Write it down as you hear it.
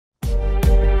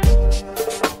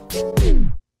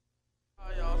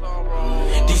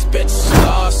These bitches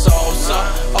love so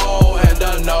old and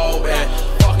unknown,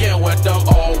 fucking with them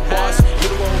old boys.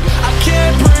 I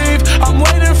can't breathe, I'm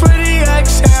waiting for the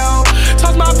exhale.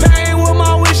 Toss my pain with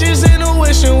my wishes in a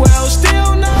wishing well.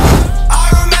 Still no. I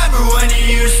remember when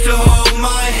you used to hold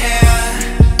my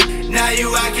hand. Now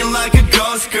you acting like a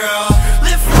ghost girl.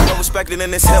 I'm respected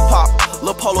in this hip-hop.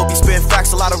 Lil' Polo be spitting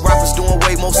facts. A lot of rappers doing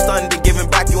way more stunning than giving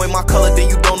back. You ain't my color, then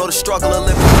you don't know the struggle of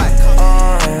living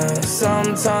life.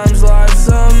 Sometimes life's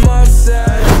some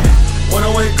upset. When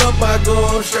I wake up, I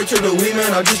go straight to the weed,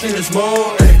 man. I just need to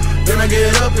smoke. Then I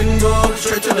get up and go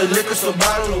straight to the liquor store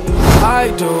bottle.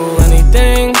 I do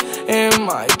anything in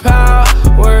my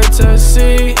power to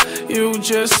see you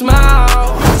just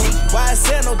smile. Why I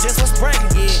said no, just was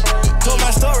bragging, yeah. Told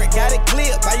my story, got it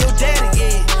clear by your daddy,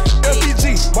 yeah.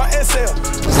 LPG, YSL.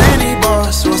 Sandy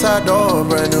boss, suicide door,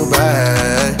 brand new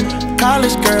bag.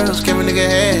 College girls, give a nigga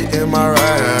head in my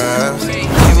raps.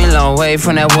 Came a long way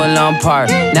from that Woodlawn Park.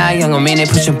 Now young on me, they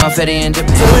pushing Buffetti in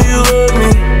Japan. Tell me you love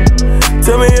me.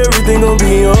 Tell me everything gon'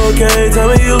 be okay. Tell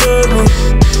me you love me.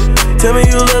 Tell me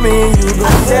you love me and you gon'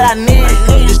 I said I need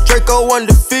it. This Draco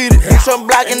undefeated. Hit some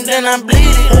block and then I bleed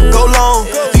it. Go long,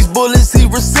 these bullets he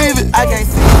receive it. I can't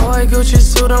see it. White Gucci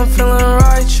suit, I'm feeling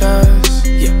righteous.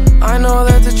 Yeah, I know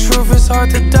that the truth is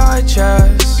hard to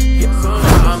digest. Yeah.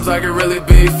 Sometimes I can really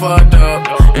be fucked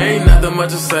up. Ain't nothing much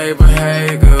to say, but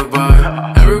hey,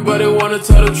 goodbye. Everybody wanna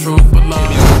tell the truth, but love.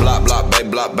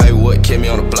 Block, baby, what? Kill me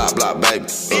on the block, baby.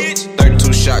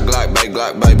 32 shot Glock,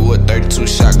 baby, what? 32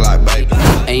 shot Glock, baby.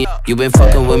 And you been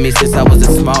fucking with me since I was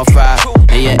a small fry.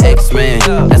 And your ex-man,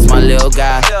 that's my little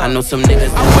guy. I know some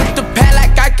niggas. I want the pad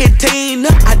like I can Tina.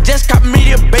 I just got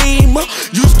me a beamer.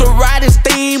 Used to ride in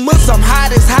steamers. I'm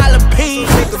hot as jalapeno.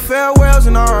 Take the farewells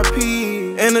and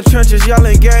R.I.P. In the trenches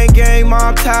yelling gang,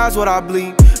 mob ties what I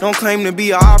bleed. Don't claim to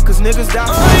be a op, cause niggas die.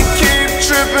 I keep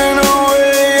tripping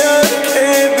away, I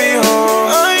can't be home.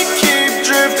 I keep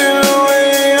drifting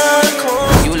away, I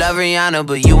can't. You love Rihanna,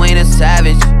 but you ain't a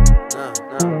savage.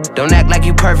 Don't act like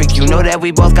you perfect, you know that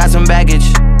we both got some baggage.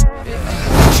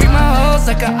 Treat my hoes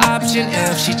like an option.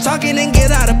 If she talking, then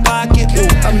get out of pocket. Ooh,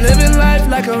 I'm living life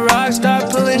like a rock star,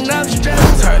 pulling up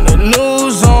straps. Turn the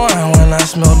news on when I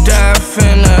smell death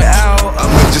in the out. I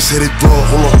just hit it raw,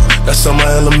 hold on, that's on my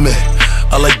element.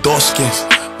 I like dark skins,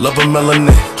 love a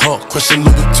melanin. Question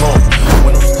Louis Vuitton.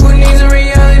 Who needs a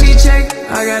reality check?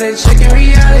 I got a check in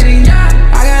reality.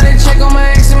 I gotta check on my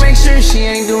ex and make sure she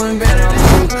ain't doing better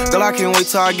than you. Girl, I can't wait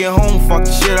till I get home, fuck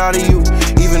the shit out of you.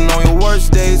 Even on your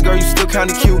worst days, girl, you still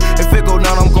kinda cute. If it go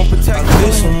down, I'm gon' protect you.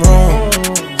 This I'm wrong,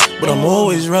 but I'm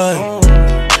always right.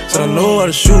 Said I know how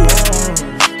to shoot,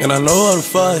 and I know how to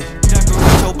fight.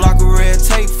 Your block of red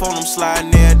tape, phone them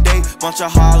sliding every day. Bunch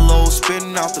of hollows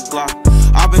spitting out the Glock.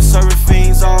 I've been serving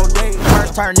fiends all day.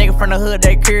 First turn nigga from the hood,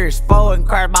 they curious. 4 and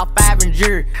cars about 5 and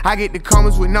jury. I get the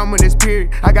comments with number this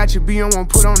period. I got your B on one,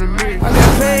 put on the mirror. I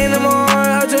got pain in my heart,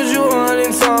 I told you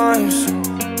 100 times.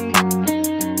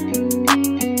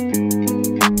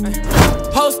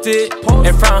 Posted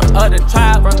in front of the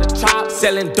tribe,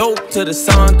 selling dope to the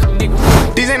sun.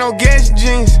 These ain't no guest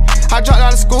jeans. I dropped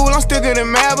out of school, I'm still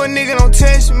getting mad, but nigga don't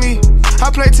test me. I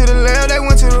play to the left, they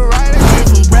went to the right. Went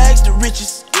from rags to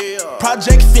riches,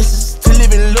 project fences to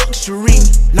living luxury.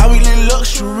 Now we live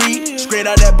luxury, straight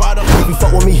out that bottom. If you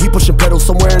fuck with me, he pushing pedals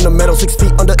somewhere in the middle. 6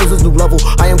 feet under is his new level.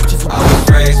 I am just. I was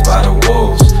raised by the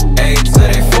wolves, ate till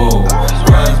they full.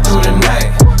 Run through the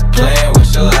night, playing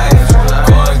with your life.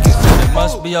 It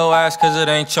must be your ass, cause it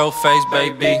ain't your face,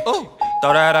 baby.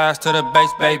 Throw that ass to the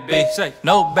base, baby. Say,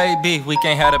 no, baby, we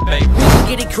can't have a baby.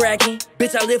 Get it cracking,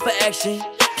 bitch, I live for action.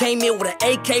 Came in with an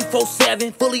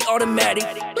AK-47, fully automatic.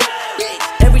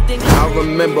 Everything. I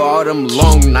remember all them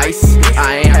long nights.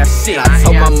 I ain't have shit. I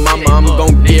told my mama I'm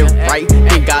gon' get right.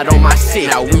 Ain't got on my shit.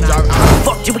 Now we drop.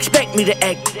 Fuck you expect me to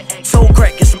act? Soul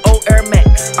crack and some old Air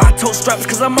Max. I told straps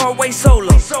cause I'm always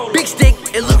solo. Big stick,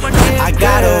 it look like I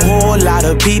got a whole lot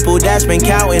of people that's been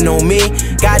counting on me.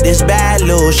 Got this bad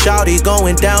little shawty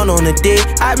going down on the dick.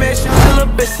 I bet you a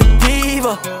little bit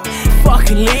diva.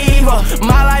 Fucking leave her.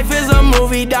 My life is a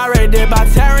movie directed by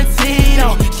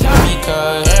Tarantino.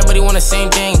 Because everybody want the same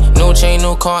thing. New chain,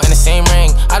 new car, and the same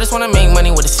ring. I just wanna make money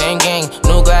with the same gang.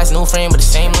 New glass, new frame, but the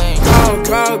same lane.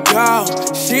 Go.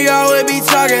 She always be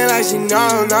talking like she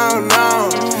no.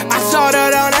 I told her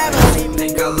don't ever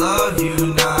Think I love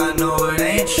you, now I know it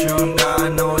ain't true. Now I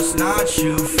know it's not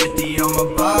you. 50 on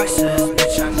my boxes,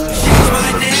 bitch, I know. Change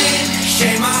my name,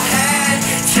 shave my head.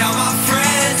 Tell my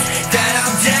friends that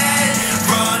I'm dead.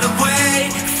 Run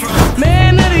away from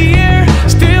Man of the year,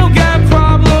 still got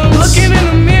problems. Looking in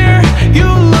the mirror, you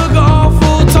look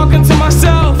awful. Talking to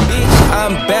myself.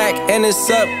 this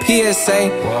up,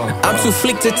 PSA. I'm too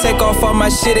fleek to take off all my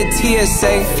shit at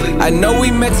TSA. I know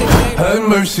we met today. Have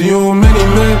mercy on many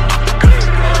men.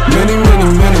 Many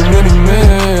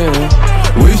men.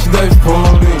 Wish they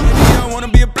party. I don't wanna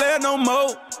be a player no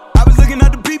more. I was looking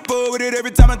at the people with it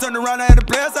every time I turned around. I had to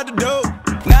play outside the door.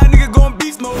 Now nigga going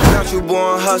beast mode. Natural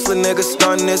born hustler, nigga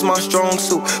stunning is my strong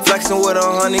suit. Flexing with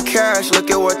 100 cash, look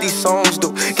at what these songs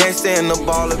do. Can't stay in the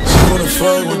baller. She wanna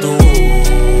fuck with the wolves.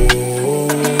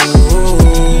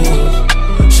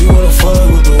 She wanna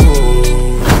fuck with the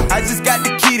wolves. I just got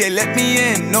the key, they let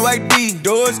me in, no ID.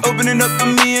 Doors opening up for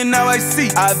me and now I see.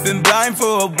 I've been blind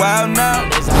for a while now.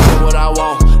 Nowadays I get what I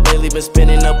want. Lately been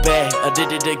spinning a bag.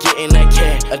 Addicted to getting that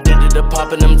cash. Addicted to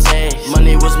popping them tags.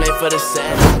 Money was made for the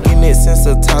sad. In it since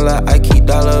a toddler, I keep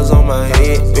dollars on my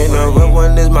head. Been a real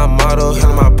one is my motto.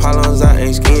 Handle my problems, I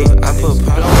ain't scared. I put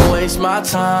Don't waste my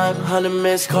time. 100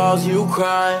 missed calls, you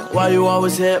crying. Why you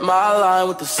always hit my line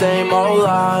with the same old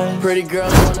line? Pretty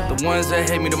girls wanna. The ones that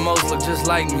hate me the most look just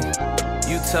like me.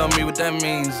 You tell me what that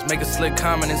means. Make a slick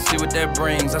comment and see what that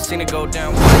brings. I seen it go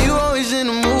down. Why you always in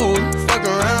the mood? Fuck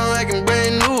around acting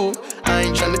brand new. I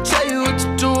ain't tryna tell you what to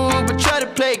do, but try to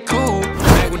play cool.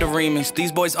 Back with the remix.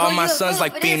 These boys are my sons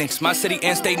like Phoenix. My city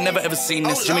and state never ever seen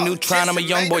this. Jimmy Neutron, I'm a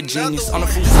young boy genius. On the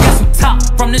food. Got some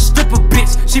top from this stripper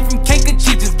bitch. She from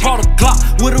Cairnsy, just brought a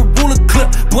Glock with a ruler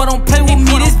clip. Boy, don't play with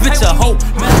me, this bitch a hoe.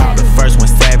 The first one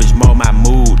savage, mode my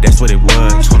mood, that's what it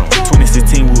was.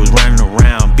 2016 we was running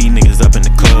around, beat niggas up in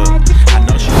the club. I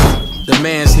know she. The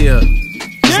man's here.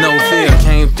 There's no fear.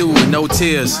 Came through with no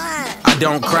tears. I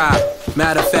don't cry.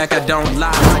 Matter of fact, I don't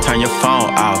lie. Turn your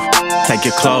phone off, take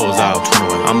your clothes off.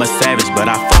 I'm a savage, but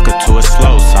I fuck her to a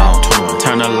slow song.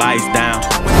 Turn the lights down.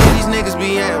 Where these niggas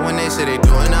be at when they say they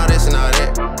doing all this and all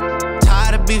that?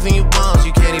 Tired of beefing you bums,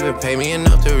 you can't even pay me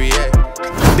enough to react.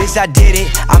 Bitch, I did it,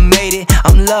 I made it.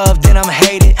 I'm loved and I'm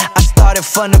hated. I started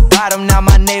from the bottom, now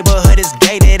my neighborhood is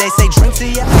gated. They say drink to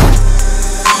ya.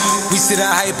 We see the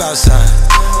hype outside,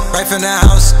 right from the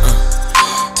house.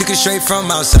 Took it straight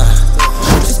from outside.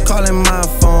 Just calling my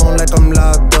phone like I'm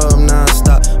locked up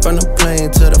non-stop. From the plane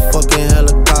to the fucking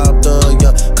helicopter,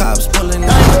 yeah. Cops pulling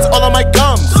out. All of my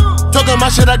gums, talking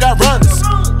my shit, I got runs.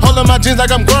 Holding my jeans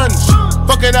like I'm grunge.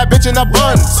 Fucking that bitch in the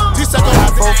buns.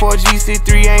 4 GC3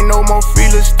 ain't no more free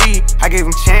little Steve. I gave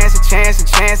him chance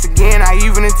again. I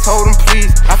even told him please.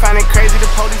 I find it crazy the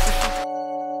police.